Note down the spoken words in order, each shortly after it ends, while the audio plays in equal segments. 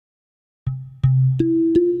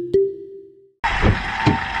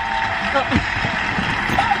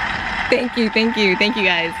Thank you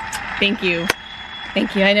guys. Thank you.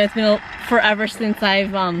 I know it's been forever since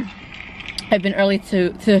I've been early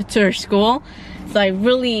to her school. So I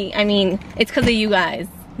mean, it's because of you guys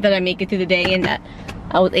that I make it through the day and that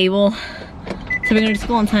I was able to bring her to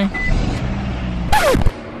school on time.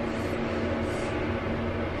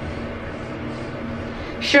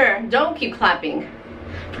 Sure, don't keep clapping.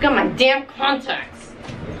 Forgot my damn contacts.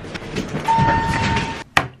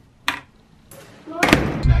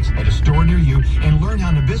 At a store near you and learn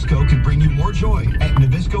how Nabisco can bring you more joy at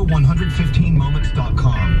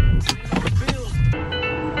Nabisco115moments.com.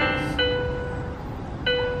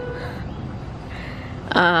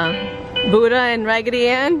 Buddha and Raggedy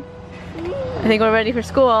Ann, I think we're ready for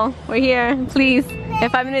school. We're here. Please, I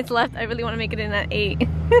have 5 minutes left. I really want to make it in at 8.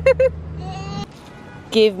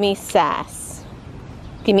 Give me sass.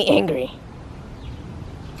 Give me angry.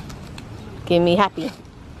 Give me happy.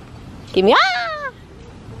 Give me ah!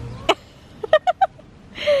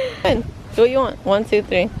 Do what you want. 1, 2,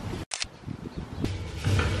 3.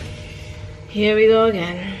 Here we go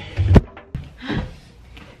again.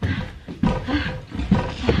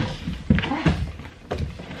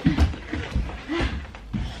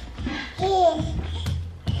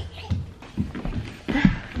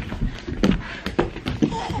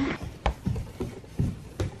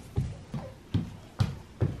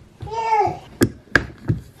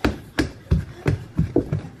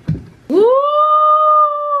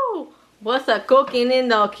 What's a cooking in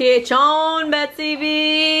the kitchen, Betsy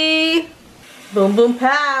V? Boom boom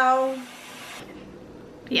pow.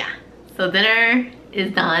 Yeah, so dinner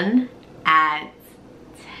is done at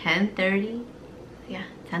 10:30. Yeah,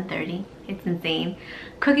 10:30. It's insane.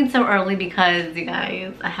 Cooking so early because, you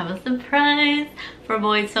guys, I have a surprise for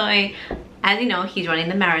Boytoy. As you know, he's running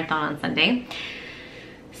the marathon on Sunday.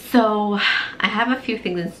 So I have a few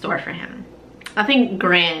things in store for him. I think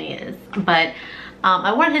Granny is, but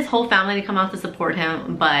I want his whole family to come out to support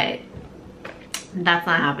him, but that's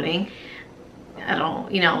not happening. I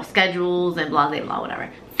don't, you know, schedules and blah, blah, blah, whatever.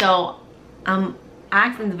 So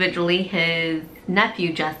asked individually his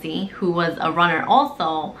nephew, Jesse, who was a runner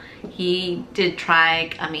also. He did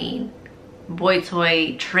track. I mean,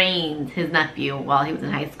 Boytoy trained his nephew while he was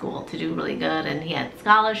in high school to do really good, and he had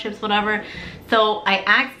scholarships, whatever. So I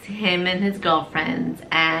asked him and his girlfriends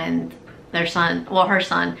and their son, well, her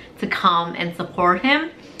son, to come and support him,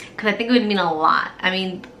 because I think it would mean a lot. I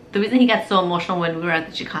mean, the reason he got so emotional when we were at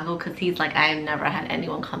the Chicago, because he's like, I've never had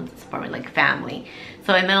anyone come to support me, like family.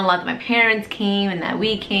 So it meant a lot that my parents came and that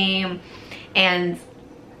we came, and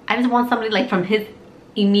I just want somebody like from his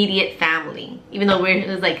immediate family, even though we're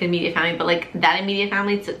his like immediate family, but like that immediate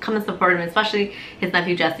family to come and support him, especially his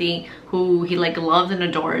nephew Jesse, who he like loves and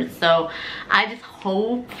adores. So I just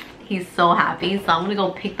hope he's so happy. So I'm gonna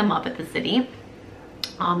go pick them up at the city.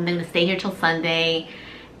 I'm gonna stay here till Sunday,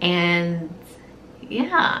 and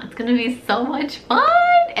yeah, it's gonna be so much fun.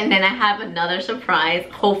 And then I have another surprise.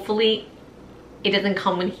 Hopefully it doesn't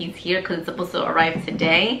come when he's here, because it's supposed to arrive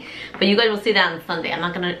today, but you guys will see that on Sunday. I'm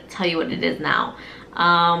not gonna tell you what it is now.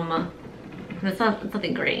 It's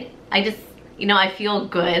nothing great. I just, you know, I feel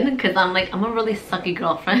good because I'm like, I'm a really sucky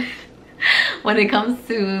girlfriend when it comes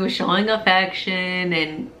to showing affection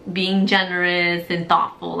and being generous and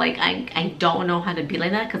thoughtful. Like I don't know how to be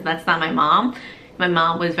like that, because that's not my mom. My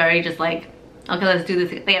mom was very just like, okay, let's do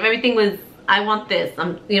this. Like, everything was, I want this.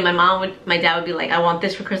 You know, my dad would be like, I want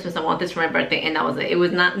this for Christmas, I want this for my birthday, and that was it. It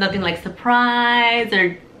was nothing like surprise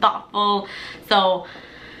or thoughtful. So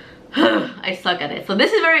I suck at it. So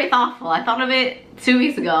this is very thoughtful. I thought of it 2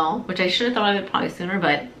 weeks ago, which I should have thought of it probably sooner,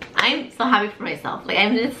 but I'm so happy for myself. Like,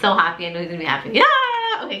 I'm just so happy. I know he's gonna be happy. Yeah,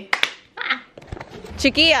 okay. Ah.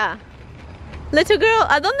 Chiquilla, little girl,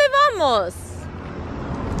 ¿a dónde vamos?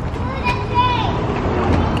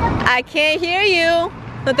 I can't hear you.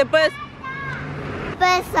 No te puedes.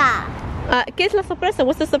 Sorpresa. ¿Qué es la sorpresa?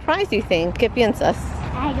 What's the surprise, you think? ¿Qué piensas?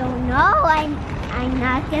 I don't know. I'm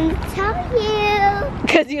not gonna tell you.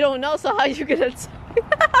 Because you don't know, so how are you gonna tell me?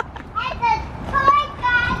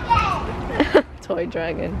 It's a toy dragon. Toy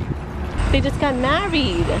dragon. They just got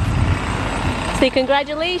married. Say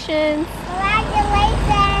congratulations.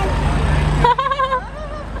 Congratulations.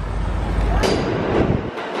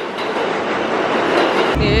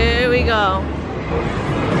 Here we go.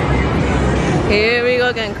 Here we go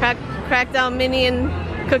again. Cracked out Minnie and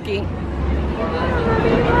Cookie.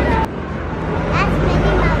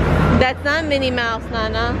 That's not Minnie Mouse,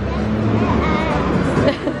 Nana.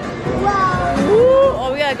 Whoa. Ooh,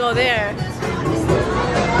 oh, we gotta go there.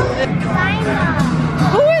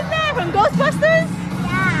 Who is that? From Ghostbusters?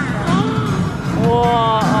 Yeah.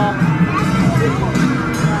 Whoa.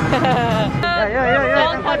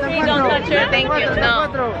 Don't touch me, don't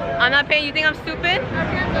pain. You think I'm stupid?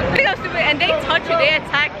 You think I'm stupid? And they touch you, they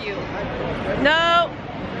attack you. No.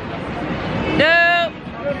 No.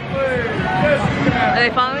 Are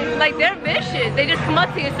they following? Like, they're vicious. They just come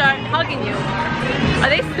up to you and start hugging you. Are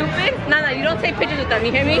they stupid? No, you don't take pictures with them.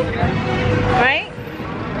 You hear me? Right?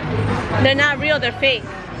 They're not real, they're fake.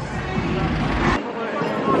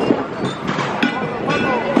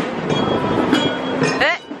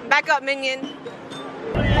 Back up, minion.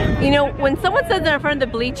 You know, when someone says they're in front of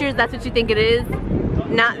the bleachers, that's what you think it is.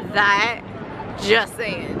 Not that. Just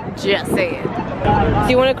saying. Just saying. Do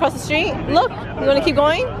you want to cross the street? Look, you want to keep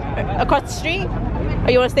going? Across the street? Or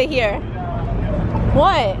you want to stay here?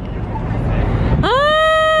 What?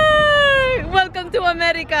 Hi! Welcome to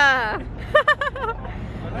America!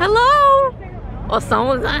 Hello! Oh,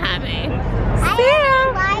 someone's not happy.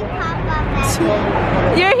 Sam!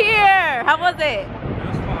 You're here! How was it?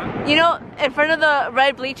 You know, in front of the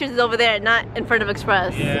red bleachers is over there, not in front of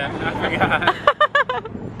Express. Yeah, I forgot.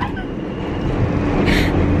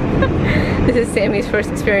 This is Sammy's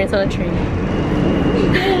first experience on a train.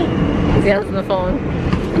 He's on the phone.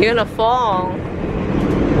 You're gonna fall.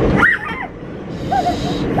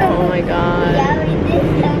 Oh my god.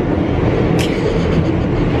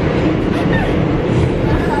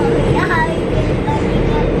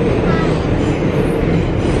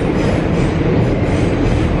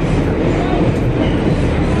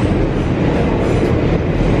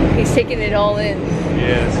 He's taking it all in.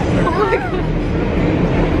 Yes. Oh my god.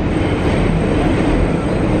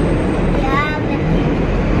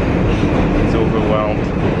 He's overwhelmed.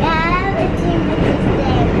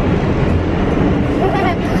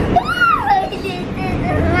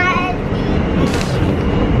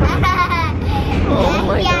 Oh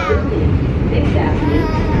my god.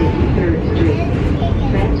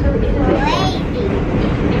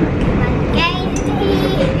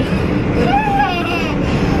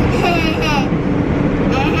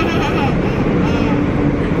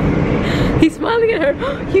 He's smiling at her.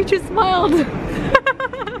 You just smiled.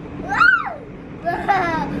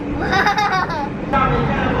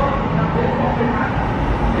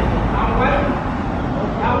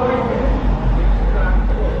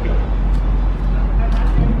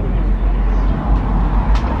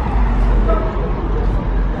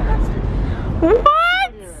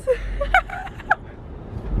 What?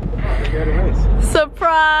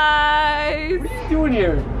 Surprise! What are you doing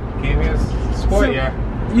here? Gave me a sport, yeah.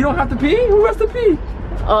 You don't have to pee? Who has to pee?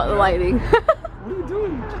 Oh, the lighting. What are you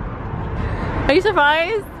doing? Are you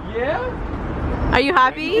surprised? Yeah? Are you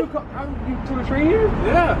happy? You took a train here?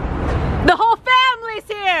 Yeah. The whole family's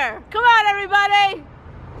here! Come on, everybody!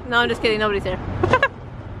 No, I'm just kidding. Nobody's here.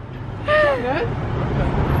 Yeah?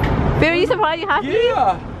 Baby, are you surprised? You happy?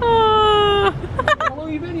 Yeah. Oh. How long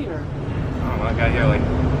have you been here? Oh, I got here like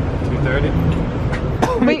 2:30.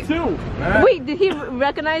 Wait, too. wait, did he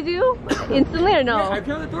recognize you instantly or no? Yeah, I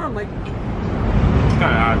came out the door, I'm like... It's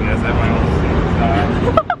kind of obvious. I have my own seat.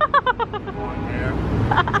 Long hair.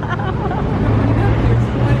 It's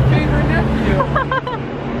my favorite nephew.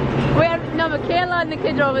 Wait, no, Michaela and the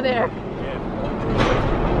kids are over there.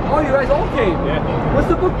 Yeah. Oh, you guys all came? Yeah. What's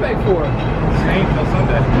the book bag for? Same till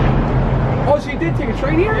Sunday. Oh, so you did take a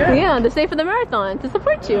train here? Yeah, to stay for the marathon, to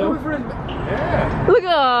support you. Yeah. Look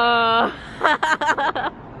at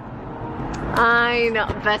I know,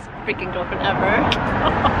 best freaking girlfriend ever.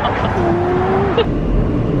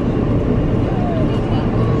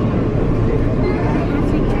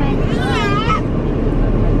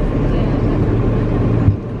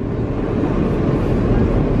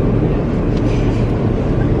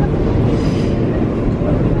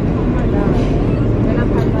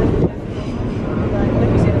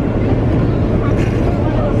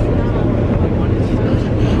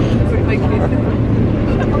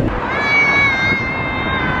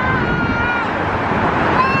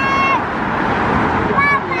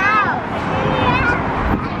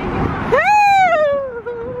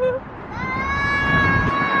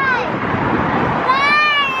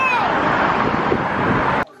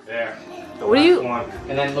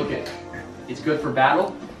 And then look at, it's good for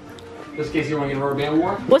battle. In this case, you want to get a rubber band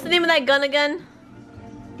war. What's the name of that gun again?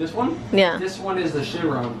 This one? Yeah. This one is the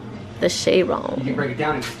Chiron. The Chiron. You can break it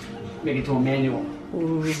down and make it to a manual.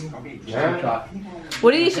 Yeah.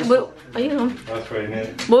 What did he what are you? That's right,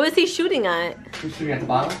 man. What was he shooting at? Who's shooting at the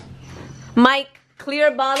bottle? Mike,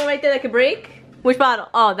 clear bottle right there that could break? Which bottle?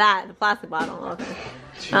 Oh, that, the plastic bottle. Okay.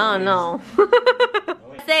 I don't know.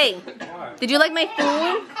 Say, did you like my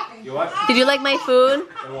food? You what? Did you like my food?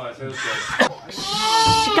 It was good.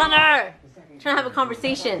 Shh, Connor! trying to have a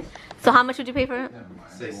conversation. So how much would you pay for it?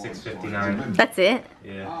 Say $6.59. That's it?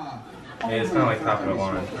 Yeah. Hey, it's not like top of the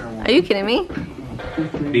line. Are you kidding me?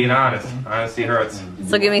 Being honest. Honesty hurts.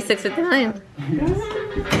 So give me $6.59.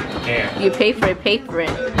 Can't. You pay for it, pay for it.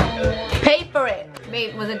 Pay for it!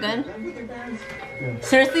 Babe, was it good?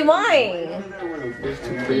 Seriously, why?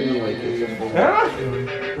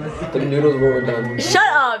 The noodles were overdone. Shut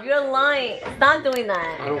up, you're lying. Stop doing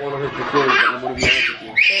that. I don't want to hurt your feelings, but I'm gonna be honest with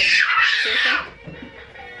you. Seriously?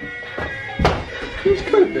 It was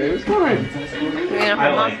good, babe. It's fine.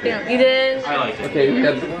 I liked it. You did? I like it. Okay, we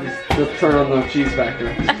had to turn on the cheese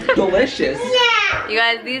factor. Delicious. You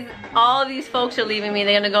guys, all these folks are leaving me.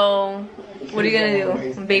 They're gonna go. What are you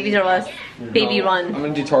gonna do? Babies or us? Baby run. I'm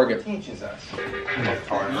gonna do Target.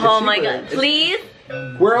 Oh my god. Please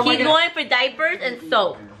Where am I keep going for diapers and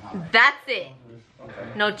soap. That's it.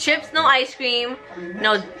 No chips, no ice cream,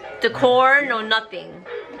 no decor, no nothing.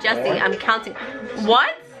 Jesse, I'm counting.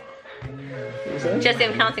 What? Jesse,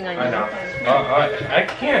 I'm counting on you. I know. I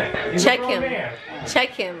can't. He's Check a grown him. man. Check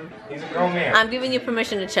him. He's a grown man. I'm giving you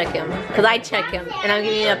permission to check him. Because I check him. And I'm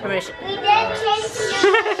giving you that permission.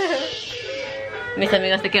 Mis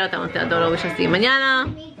amigos, te quiero, te adoro. We shall see you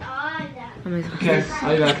mañana. Okay,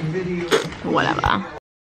 I'll be back. Whatever.